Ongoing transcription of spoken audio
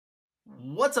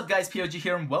What's up guys, POG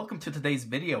here and welcome to today's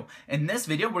video. In this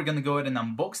video, we're gonna go ahead and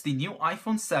unbox the new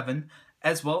iPhone 7,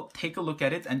 as well take a look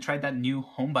at it and try that new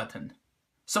home button.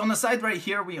 So on the side right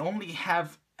here, we only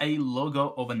have a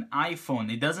logo of an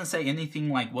iPhone. It doesn't say anything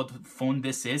like what phone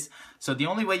this is. So the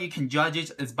only way you can judge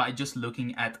it is by just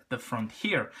looking at the front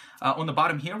here. On the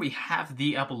bottom here, we have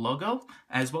the Apple logo,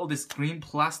 as well this green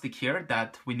plastic here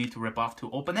that we need to rip off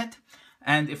to open it.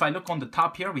 And if I look on the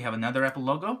top here, we have another Apple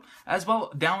logo. As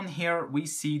well, down here, we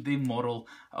see the model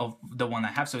of the one I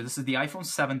have. So this is the iPhone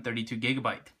 7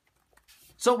 32GB.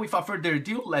 So without further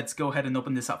ado, let's go ahead and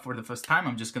open this up for the first time.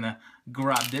 I'm just gonna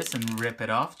grab this and rip it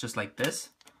off just like this.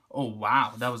 Oh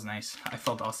wow, that was nice. I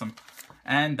felt awesome.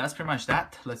 And that's pretty much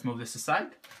that. Let's move this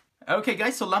aside. Okay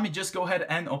guys, so let me just go ahead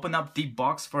and open up the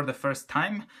box for the first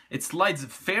time. It slides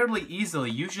fairly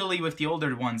easily. Usually with the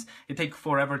older ones, it takes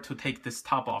forever to take this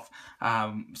top off.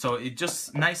 So it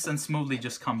just nice and smoothly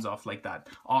just comes off like that.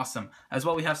 Awesome. As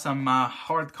well, we have some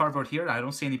hard cardboard here. I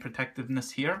don't see any protectiveness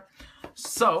here.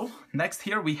 So next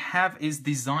here we have is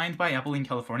designed by Apple in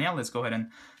California. Let's go ahead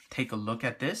and take a look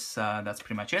at this. That's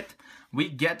pretty much it. We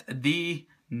get the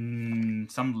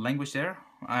some language there.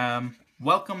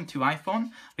 Welcome to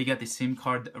iPhone. We get the SIM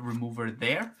card remover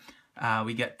there.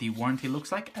 We get the warranty,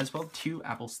 looks like, as well 2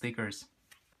 Apple stickers.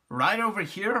 Right over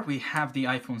here, we have the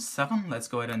iPhone 7. Let's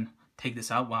go ahead and take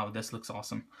this out. Wow, this looks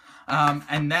awesome.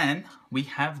 And then we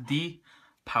have the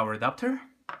power adapter.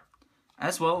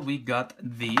 As well, we got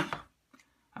the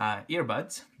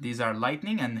earbuds. These are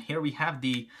lightning, and here we have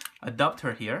the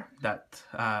adapter here that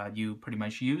you pretty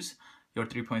much use your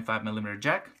 3.5mm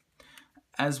jack.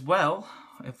 As well,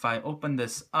 if I open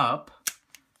this up,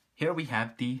 here we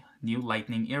have the new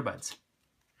lightning earbuds.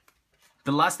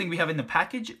 The last thing we have in the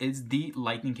package is the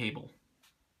lightning cable.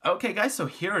 Okay guys, so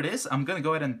here it is. I'm gonna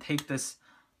go ahead and take this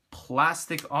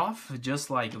plastic off just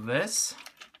like this.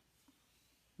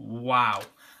 Wow.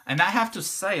 And I have to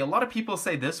say, a lot of people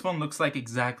say this one looks like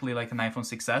exactly like an iPhone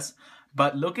 6s,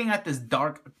 but looking at this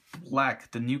dark black,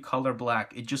 the new color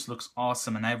black, it just looks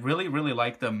awesome. And I really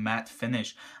like the matte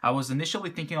finish. I was initially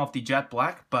thinking of the jet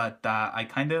black, but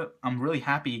I'm really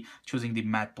happy choosing the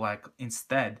matte black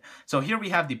instead. So here we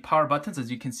have the power buttons. As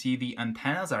you can see, the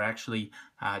antennas are actually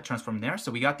transformed there.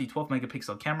 So we got the 12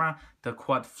 megapixel camera, the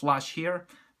quad flash here.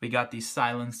 We got the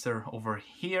silencer over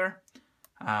here.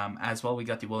 As well, we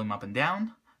got the volume up and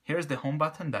down. Here's the home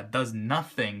button that does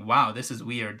nothing. Wow, this is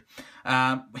weird.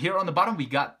 Here on the bottom, we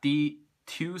got the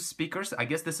 2 speakers. I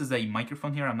guess this is a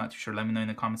microphone here. I'm not too sure. Let me know in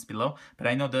the comments below. But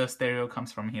I know the stereo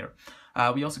comes from here.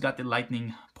 We also got the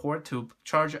lightning port to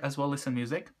charge as well listen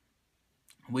music.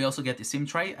 We also get the SIM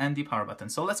tray and the power button.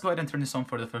 So let's go ahead and turn this on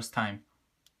for the first time.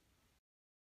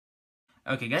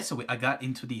 Okay guys, so I got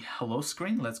into the hello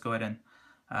screen. Let's go ahead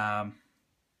and...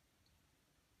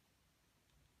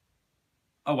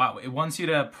 Oh wow, it wants you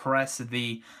to press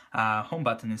the home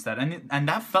button instead. And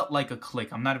that felt like a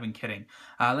click, I'm not even kidding.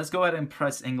 Let's go ahead and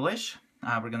press English.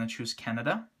 We're gonna choose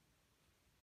Canada.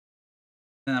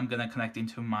 And I'm gonna connect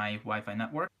into my Wi-Fi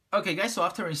network. Okay guys, so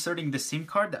after inserting the SIM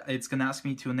card, it's gonna ask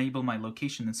me to enable my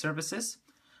location and services.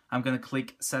 I'm gonna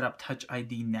click Set up Touch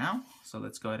ID now. So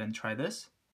let's go ahead and try this.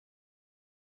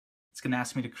 It's gonna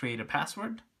ask me to create a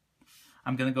password.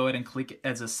 I'm gonna go ahead and click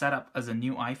as a setup as a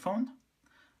new iPhone.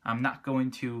 I'm not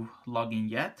going to log in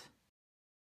yet.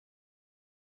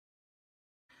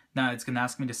 Now it's going to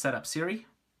ask me to set up Siri.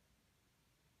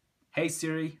 Hey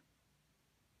Siri.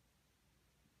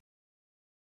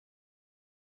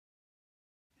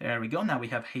 There we go. Now we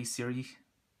have Hey Siri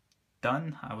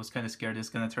done. I was kind of scared it's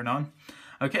going to turn on.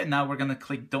 Okay, now we're going to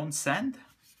click Don't Send.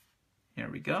 Here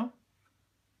we go.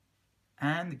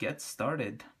 And get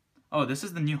started. Oh, this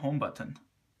is the new home button.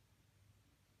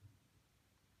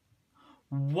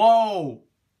 Whoa!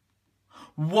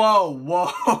 Whoa,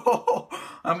 whoa!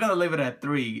 I'm gonna leave it at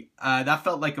 3. That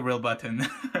felt like a real button.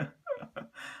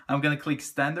 I'm gonna click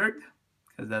standard,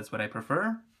 because that's what I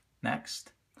prefer.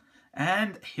 Next.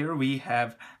 And here we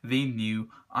have the new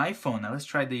iPhone. Now let's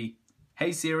try the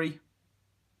Hey Siri.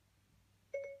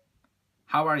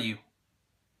 How are you?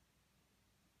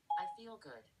 I feel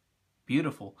good.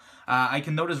 Beautiful. I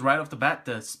can notice right off the bat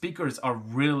the speakers are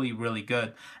really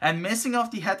good. And missing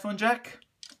off the headphone jack,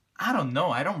 I don't know.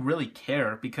 I don't really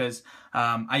care because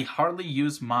I hardly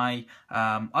use my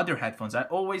other headphones. I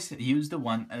always use the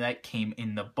one that came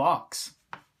in the box.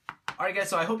 Alright guys,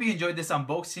 so I hope you enjoyed this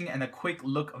unboxing and a quick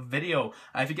look video.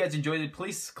 If you guys enjoyed it,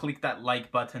 please click that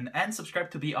like button and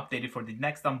subscribe to be updated for the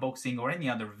next unboxing or any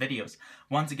other videos.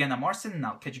 Once again, I'm Arsen and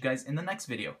I'll catch you guys in the next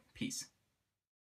video. Peace.